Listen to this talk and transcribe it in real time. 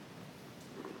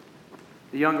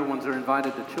The younger ones are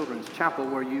invited to Children's Chapel,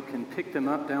 where you can pick them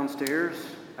up downstairs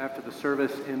after the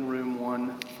service in room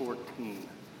 114.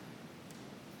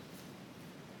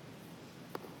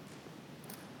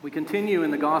 We continue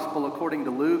in the Gospel according to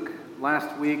Luke.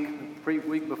 Last week,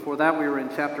 week before that, we were in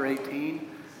chapter 18,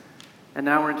 and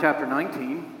now we're in chapter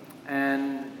 19,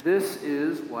 and this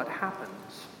is what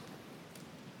happens.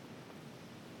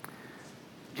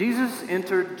 Jesus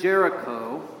entered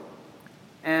Jericho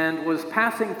and was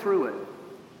passing through it.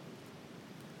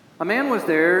 A man was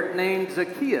there named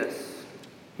Zacchaeus.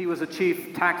 He was a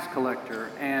chief tax collector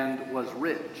and was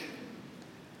rich.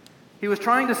 He was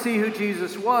trying to see who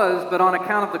Jesus was, but on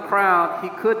account of the crowd, he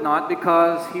could not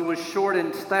because he was short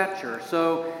in stature.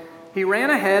 So he ran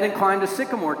ahead and climbed a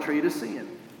sycamore tree to see him,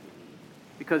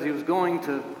 because he was going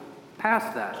to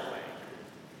pass that way.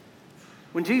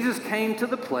 When Jesus came to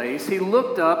the place, he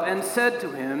looked up and said to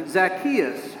him,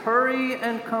 "Zacchaeus, hurry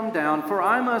and come down, for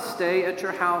I must stay at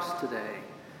your house today."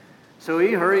 So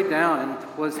he hurried down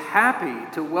and was happy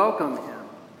to welcome him.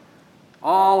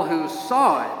 All who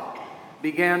saw it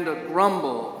began to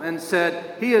grumble and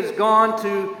said, "He has gone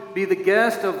to be the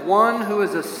guest of one who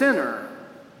is a sinner."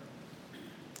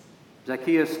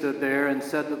 Zacchaeus stood there and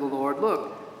said to the Lord,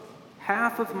 "Look,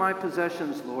 half of my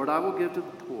possessions, Lord, I will give to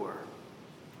the poor.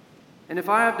 And if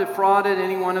I have defrauded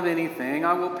anyone of anything,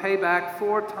 I will pay back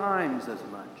 4 times as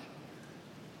much."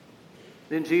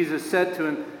 Then Jesus said to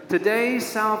him, "Today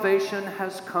salvation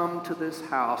has come to this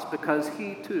house, because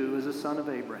he too is a son of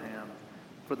Abraham.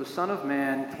 For the Son of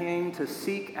Man came to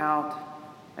seek out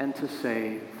and to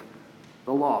save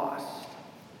the lost."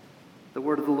 The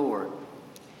word of the Lord.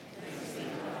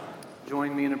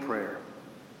 Join me in a prayer.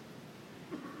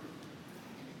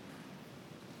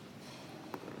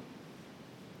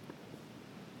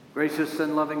 Gracious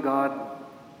and loving God,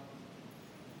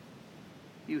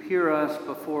 you hear us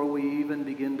before we even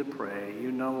begin to pray.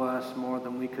 You know us more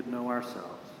than we could know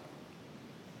ourselves.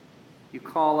 You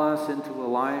call us into a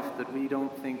life that we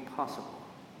don't think possible.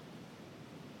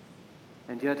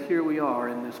 And yet here we are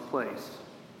in this place,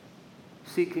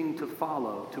 seeking to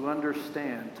follow, to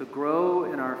understand, to grow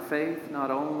in our faith, not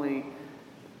only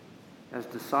as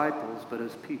disciples, but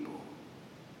as people.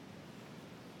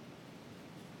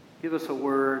 Give us a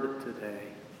word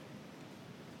today,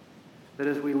 that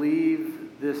as we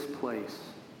leave this place,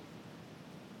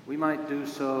 we might do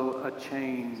so a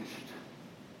changed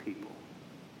people.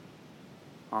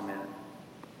 Amen.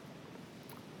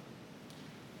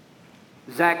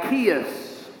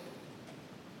 Zacchaeus.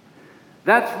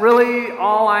 That's really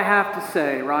all I have to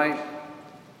say, right?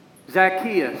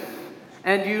 Zacchaeus.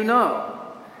 And you know,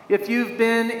 if you've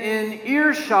been in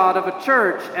earshot of a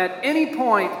church at any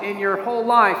point in your whole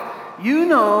life, you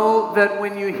know that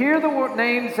when you hear the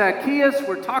name Zacchaeus,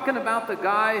 we're talking about the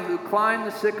guy who climbed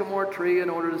the sycamore tree in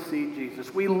order to see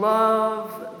Jesus. We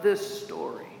love this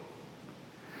story.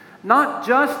 Not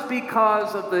just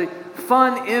because of the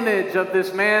fun image of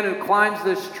this man who climbs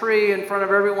this tree in front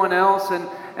of everyone else and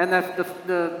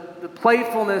the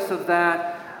playfulness of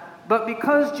that, but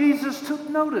because Jesus took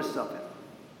notice of it.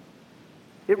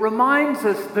 It reminds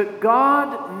us that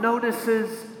God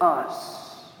notices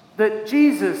us, that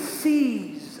Jesus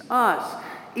sees us,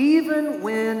 even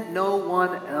when no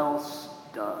one else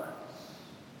does.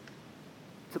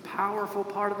 It's a powerful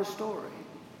part of the story.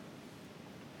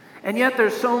 And yet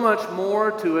there's so much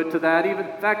more to it, to that. Even,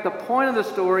 in fact, the point of the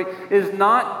story is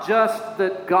not just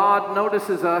that God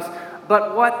notices us,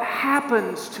 but what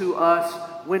happens to us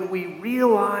when we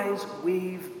realize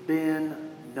we've been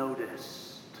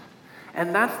noticed.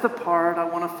 And that's the part I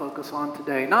want to focus on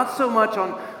today. Not so much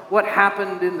on what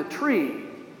happened in the tree,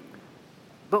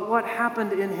 but what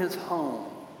happened in his home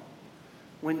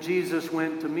when Jesus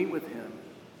went to meet with him.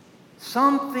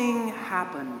 Something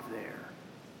happened there.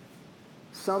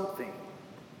 Something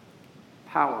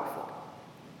powerful.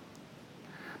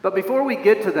 But before we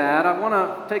get to that, I want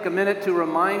to take a minute to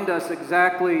remind us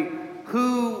exactly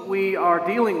who we are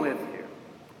dealing with here.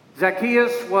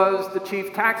 Zacchaeus was the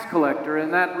chief tax collector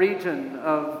in that region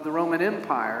of the Roman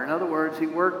Empire. In other words, he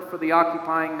worked for the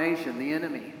occupying nation, the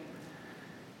enemy.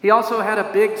 He also had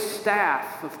a big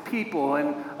staff of people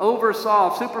and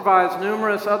supervised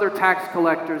numerous other tax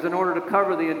collectors in order to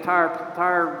cover the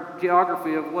entire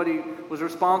geography of what he was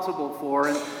responsible for.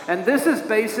 And this is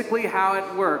basically how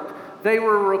it worked. They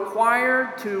were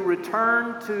required to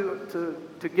return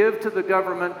to give to the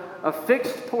government a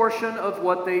fixed portion of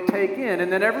what they take in.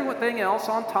 And then everything else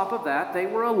on top of that, they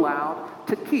were allowed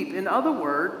to keep. In other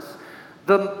words,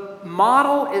 the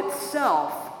model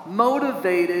itself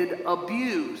motivated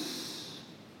abuse.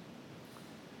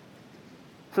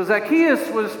 So Zacchaeus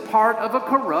was part of a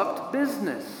corrupt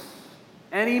business.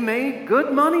 and he made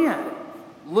good money at it.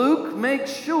 Luke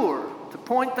makes sure to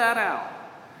point that out,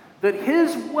 that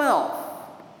his wealth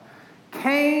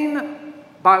came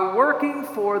by working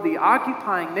for the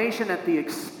occupying nation at the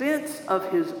expense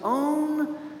of his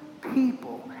own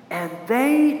people, and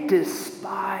they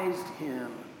despised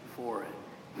him for it.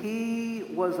 He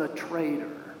was a traitor.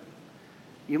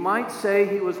 You might say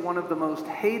he was one of the most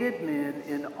hated men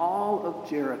in all of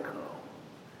Jericho.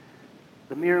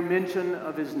 The mere mention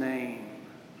of his name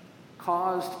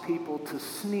caused people to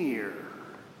sneer.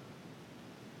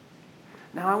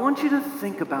 Now, I want you to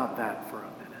think about that for a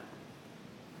minute.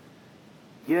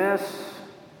 Yes,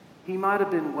 he might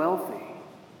have been wealthy,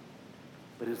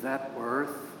 but is that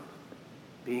worth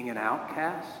being an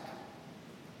outcast?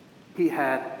 He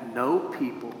had no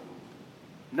people,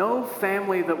 no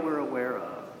family that we're aware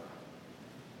of,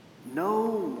 no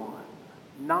one,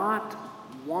 not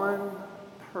one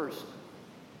person.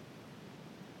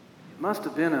 It must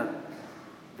have been a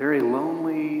very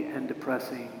lonely and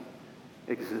depressing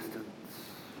existence.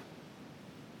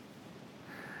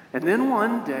 And then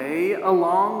one day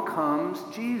along comes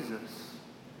Jesus,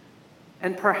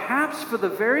 and perhaps for the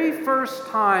very first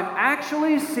time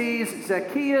actually sees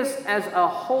Zacchaeus as a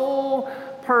whole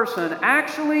person,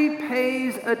 actually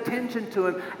pays attention to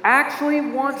him, actually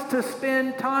wants to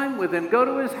spend time with him, go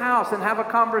to his house and have a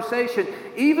conversation,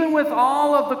 even with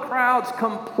all of the crowds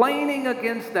complaining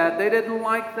against that. They didn't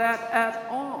like that at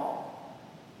all.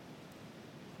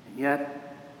 And yet,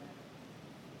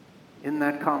 in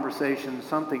that conversation,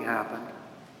 something happened.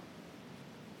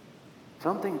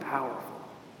 Something powerful.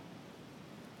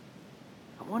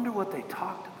 I wonder what they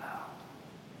talked about.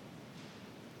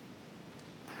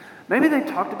 Maybe they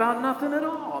talked about nothing at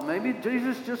all. Maybe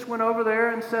Jesus just went over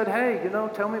there and said, hey,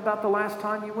 tell me about the last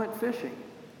time you went fishing.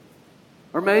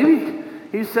 Or maybe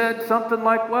he said something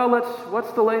like, well,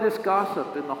 what's the latest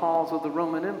gossip in the halls of the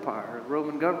Roman Empire, the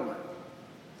Roman government?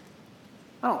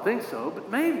 I don't think so,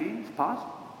 but maybe it's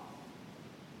possible.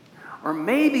 Or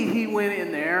maybe he went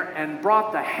in there and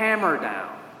brought the hammer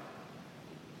down.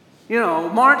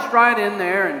 Marched right in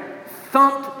there and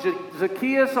thumped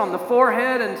Zacchaeus on the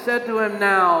forehead and said to him,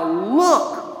 now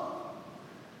look,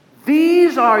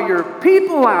 these are your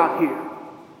people out here.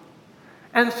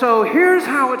 And so here's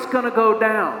how it's going to go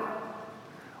down.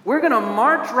 We're going to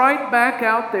march right back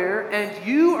out there, and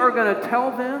you are going to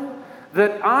tell them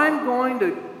that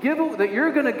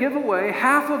you're going to give away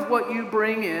half of what you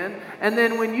bring in, and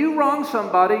then when you wrong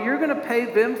somebody, you're going to pay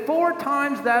them 4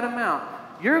 times that amount.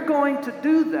 You're going to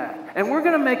do that, and we're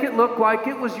going to make it look like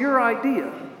it was your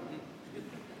idea,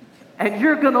 and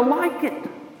you're going to like it.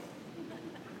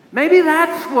 Maybe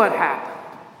that's what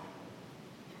happened.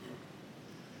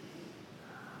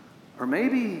 Or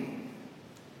maybe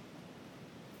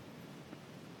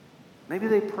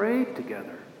they prayed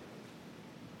together.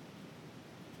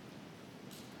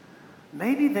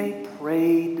 Maybe they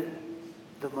prayed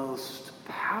the most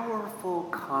powerful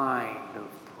kind of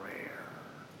prayer.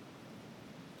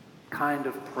 Kind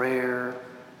of prayer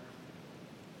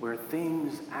where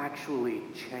things actually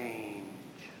change.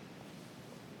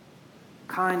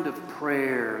 Kind of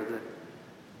prayer that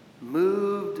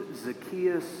moved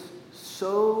Zacchaeus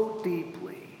so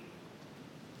deeply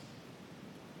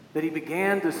that he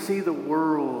began to see the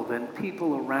world and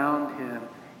people around him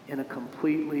in a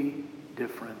completely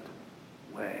different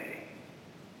way.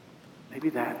 Maybe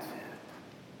that's it.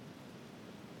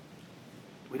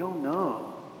 We don't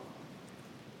know.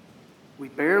 We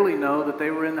barely know that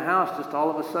they were in the house. Just all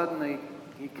of a sudden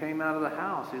he came out of the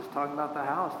house. He was talking about the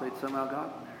house. They'd somehow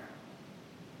gotten there.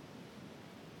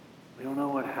 We don't know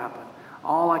what happened.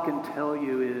 All I can tell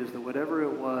you is that whatever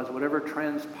it was, whatever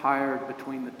transpired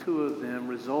between the two of them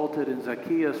resulted in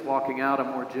Zacchaeus walking out a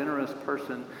more generous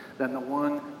person than the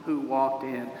one who walked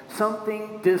in.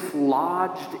 Something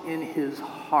dislodged in his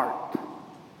heart.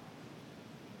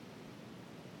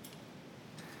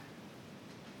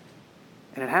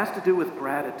 And it has to do with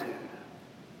gratitude.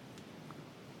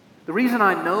 The reason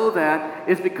I know that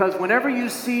is because whenever you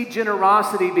see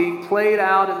generosity being played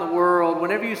out in the world,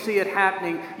 whenever you see it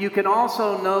happening, you can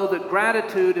also know that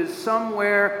gratitude is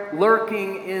somewhere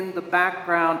lurking in the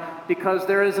background because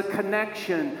there is a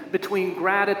connection between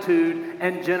gratitude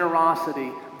and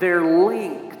generosity. They're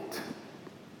linked.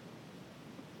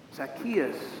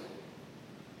 Zacchaeus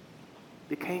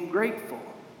became grateful.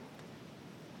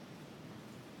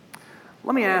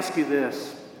 Let me ask you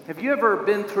this. Have you ever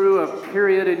been through a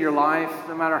period in your life,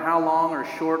 no matter how long or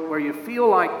short, where you feel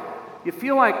like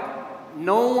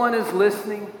no one is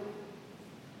listening?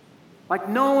 Like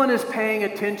no one is paying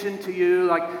attention to you.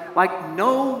 Like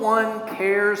no one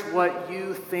cares what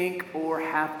you think or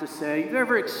have to say. You've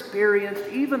ever experienced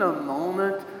even a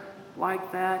moment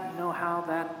like that? You know how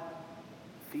that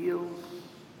feels?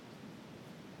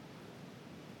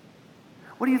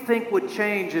 What do you think would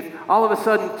change if all of a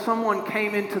sudden someone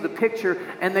came into the picture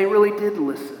and they really did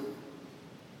listen?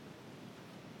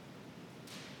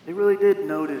 They really did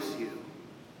notice you.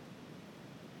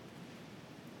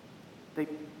 They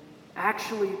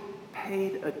actually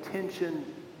paid attention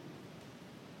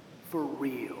for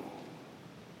real.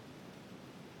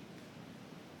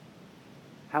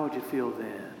 How would you feel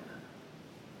then?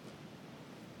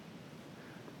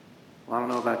 Well, I don't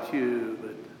know about you,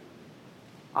 but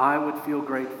I would feel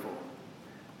grateful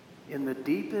in the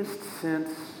deepest sense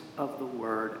of the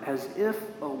word, as if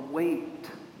a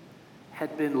weight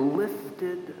had been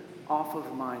lifted off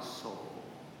of my soul.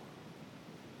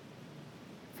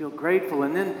 Feel grateful.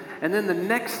 And then the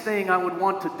next thing I would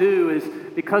want to do is,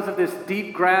 because of this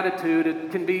deep gratitude,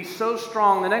 it can be so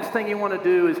strong. The next thing you want to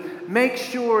do is make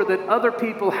sure that other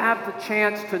people have the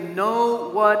chance to know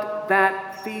what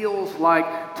that feels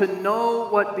like, to know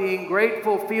what being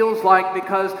grateful feels like,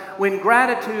 because when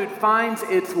gratitude finds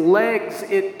its legs,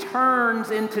 it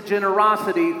turns into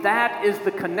generosity. That is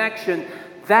the connection.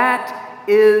 That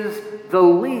is the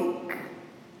link.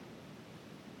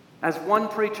 As one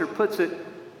preacher puts it,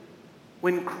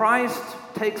 when Christ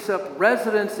takes up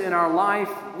residence in our life,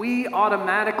 we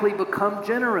automatically become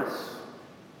generous.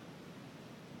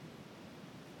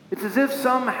 It's as if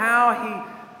somehow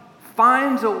He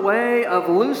finds a way of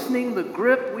loosening the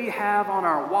grip we have on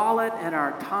our wallet and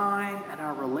our time and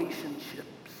our relationships,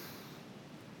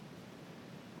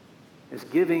 as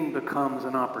giving becomes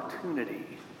an opportunity,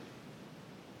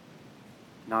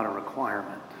 not a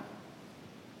requirement.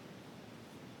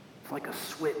 It's like a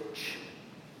switch.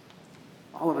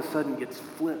 All of a sudden gets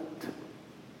flipped.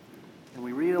 And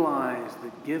we realize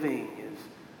that giving is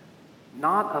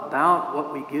not about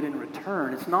what we get in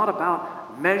return. It's not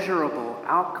about measurable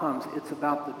outcomes. It's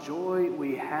about the joy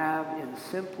we have in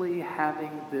simply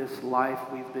having this life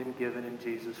we've been given in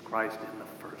Jesus Christ in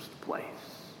the first place.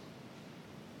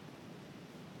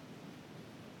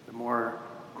 The more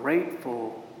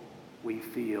grateful we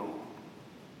feel,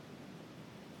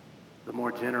 the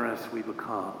more generous we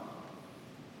become.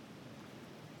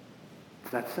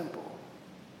 It's that simple.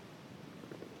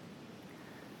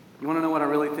 You want to know what I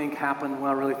really think happened, what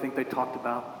I really think they talked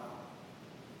about?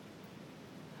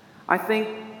 I think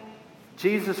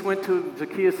Jesus went to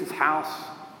Zacchaeus' house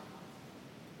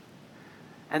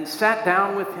and sat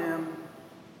down with him,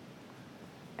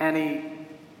 and he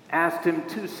asked him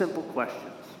two simple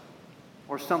questions,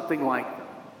 or something like them.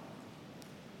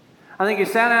 I think he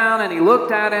sat down and he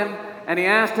looked at him, and he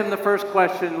asked him the first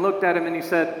question, looked at him, and he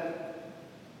said,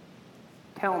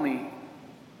 "Tell me,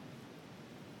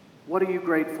 what are you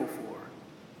grateful for?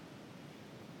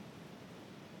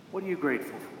 What are you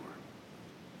grateful for?"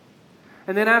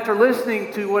 And then after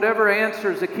listening to whatever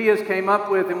answer Zacchaeus came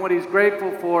up with and what he's grateful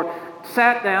for,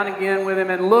 sat down again with him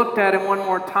and looked at him one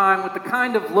more time with the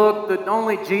kind of look that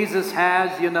only Jesus has,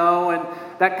 and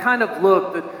that kind of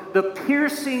look, the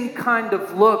piercing kind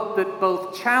of look that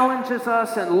both challenges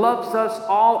us and loves us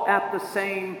all at the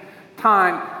same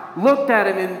time. Looked at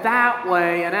him in that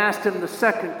way and asked him the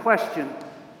second question: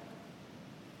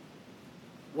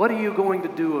 what are you going to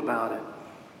do about it?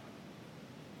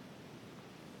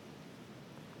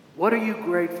 What are you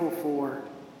grateful for?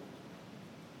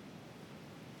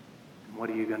 And what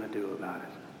are you going to do about it?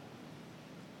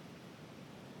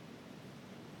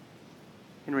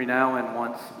 Henry Nouwen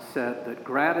once said that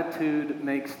gratitude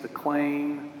makes the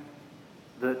claim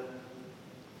that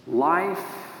life,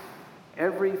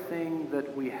 everything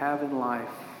that we have in life,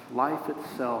 life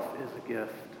itself is a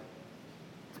gift.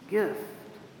 It's a gift.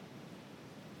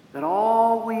 That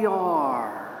all we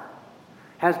are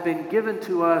has been given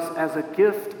to us as a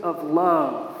gift of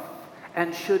love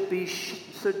and should be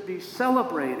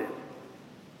celebrated,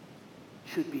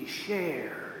 should be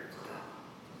shared.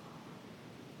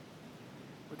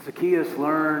 What Zacchaeus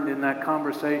learned in that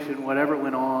conversation, whatever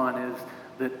went on, is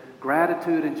that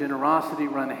gratitude and generosity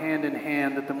run hand in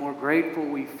hand, that the more grateful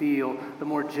we feel, the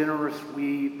more generous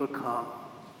we become.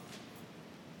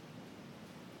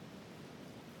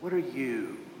 What are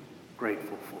you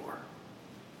grateful for?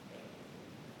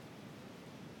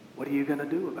 What are you going to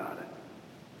do about it?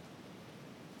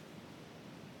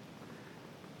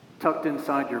 Tucked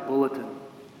inside your bulletin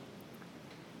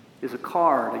is a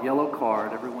card, a yellow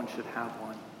card. Everyone should have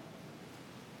one.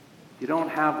 If you don't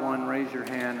have one, raise your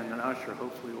hand, and an usher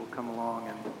hopefully will come along,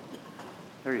 and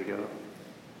there you go.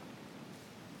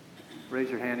 Raise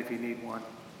your hand if you need one.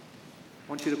 I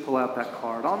want you to pull out that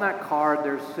card. On that card,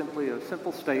 there's simply a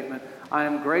simple statement: I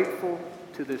am grateful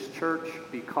to this church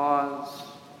because,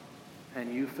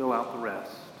 and you fill out the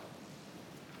rest.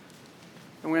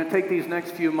 And we're going to take these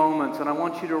next few moments, and I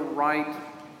want you to write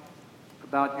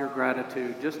about your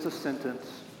gratitude, just a sentence.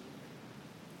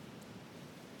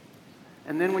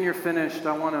 And then when you're finished,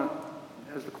 I want to,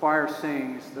 as the choir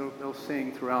sings, they'll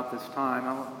sing throughout this time,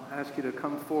 I'll ask you to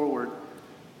come forward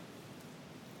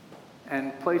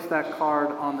and place that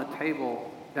card on the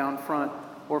table down front,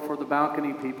 or for the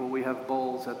balcony people, we have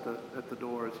bowls at the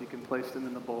doors. You can place them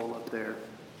in the bowl up there.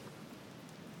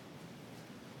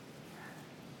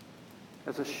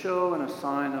 As a show and a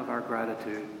sign of our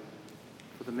gratitude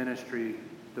for the ministry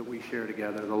that we share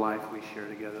together, the life we share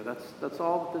together. That's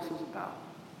all that this is about.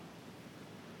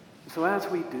 So as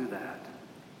we do that,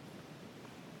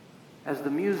 as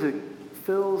the music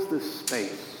fills this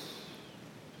space,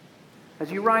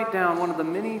 as you write down one of the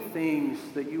many things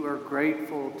that you are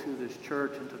grateful to this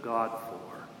church and to God for,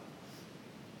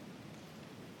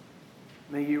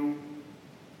 may you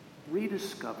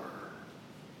rediscover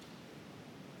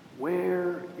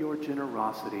where your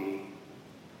generosity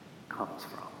comes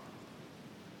from.